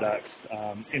hot products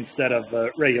instead of the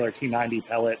regular T90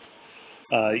 pellets,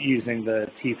 using the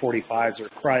T45s or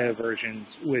cryo versions,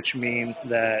 which means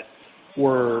that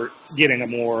we're getting a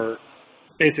more,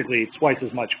 basically twice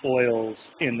as much oils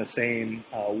in the same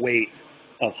weight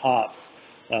of hops,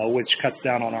 which cuts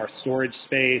down on our storage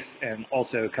space and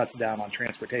also cuts down on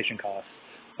transportation costs.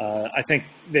 I think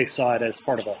they saw it as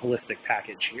part of a holistic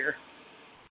package here.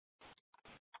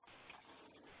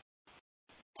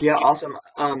 Yeah, awesome.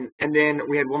 And then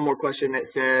we had one more question that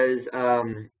says,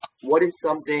 what is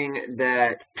something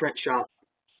that Print Shop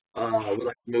would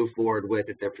like to move forward with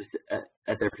at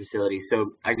their facility?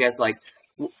 So I guess, like,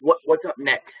 what's up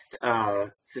next,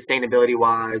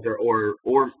 sustainability-wise,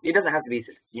 or it doesn't have to be,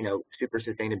 you know, super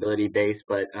sustainability-based,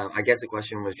 but I guess the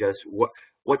question was just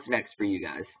what's next for you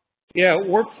guys? Yeah,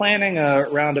 we're planning a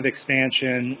round of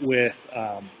expansion with,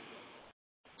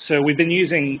 so we've been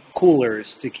using coolers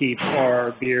to keep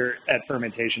our beer at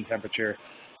fermentation temperature.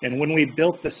 And when we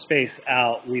built the space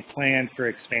out, we planned for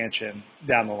expansion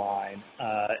down the line.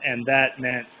 And that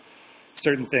meant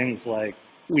certain things like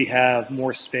we have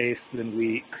more space than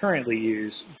we currently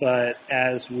use, but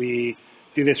as we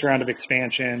do this round of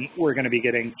expansion, we're going to be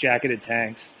getting jacketed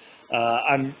tanks.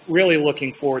 I'm really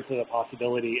looking forward to the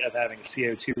possibility of having a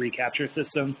CO2 recapture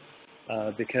system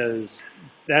because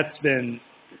that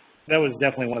was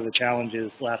definitely one of the challenges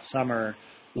last summer,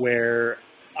 where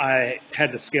I had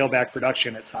to scale back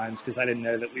production at times because I didn't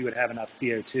know that we would have enough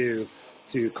CO2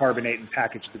 to carbonate and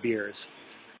package the beers.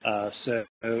 So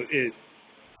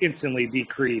instantly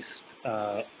decreased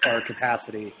our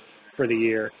capacity for the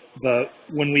year. But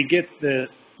when we get the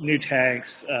new tanks,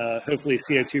 hopefully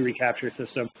CO2 recapture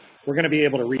system, we're going to be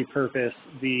able to repurpose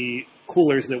the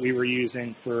coolers that we were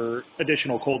using for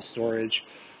additional cold storage.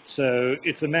 So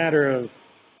it's a matter of,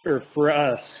 or for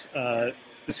us,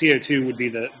 the CO2 would be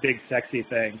the big sexy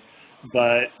thing,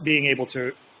 but being able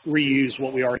to reuse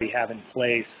what we already have in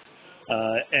place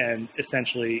and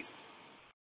essentially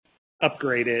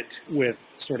upgrade it with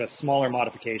sort of smaller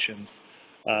modifications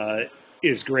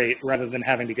is great, rather than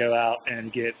having to go out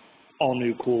and get all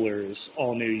new coolers,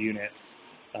 all new units,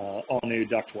 all new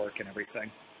ductwork and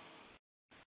everything.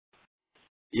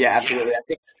 Yeah, absolutely.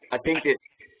 I think that,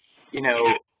 you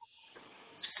know,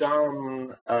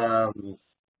 some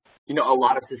you know, a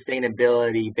lot of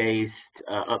sustainability-based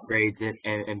upgrades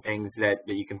and things that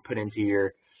you can put into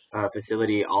your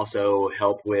facility also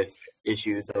help with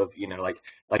issues of, you know, like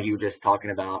you were just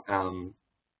talking about,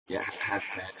 yeah, have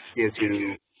that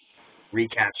CO2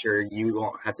 recapture. You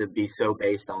won't have to be so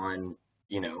based on,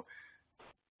 you know,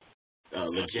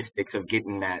 logistics of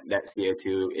getting that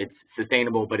CO2. It's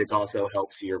sustainable, but it also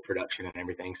helps your production and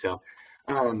everything. So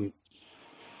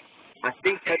I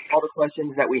think that's all the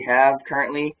questions that we have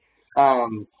currently.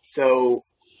 So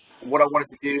what I wanted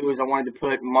to do is I wanted to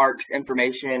put Mark's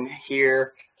information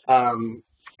here.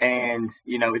 And,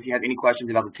 you know, if you have any questions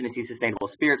about the Tennessee Sustainable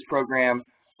Spirits Program,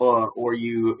 or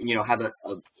you know, have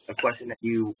a question that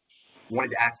you wanted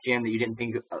to ask Jim that you didn't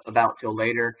think about till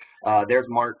later, there's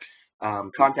Mark's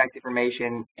contact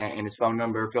information and his phone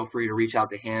number. Feel free to reach out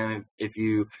to him if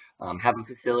you have a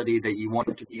facility that you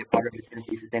want to be a part of the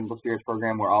Tennessee Sustainable Spirits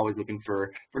Program. We're always looking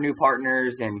for new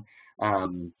partners and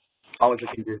always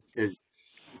looking to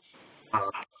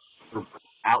for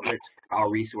outlets, our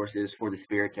resources for the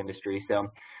spirits industry.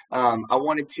 So I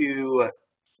wanted to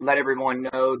let everyone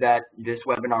know that this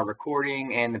webinar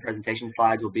recording and the presentation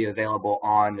slides will be available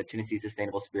on the Tennessee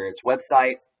Sustainable Spirits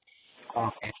website.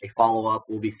 And a follow-up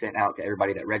will be sent out to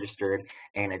everybody that registered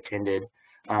and attended.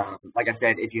 Like I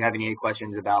said, if you have any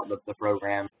questions about the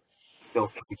program, feel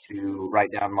free to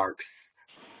write down Mark's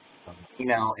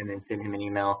email and then send him an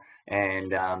email.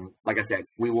 And like I said,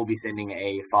 we will be sending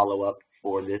a follow-up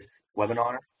for this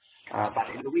webinar by the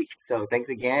end of the week. So thanks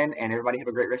again, and everybody have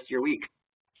a great rest of your week.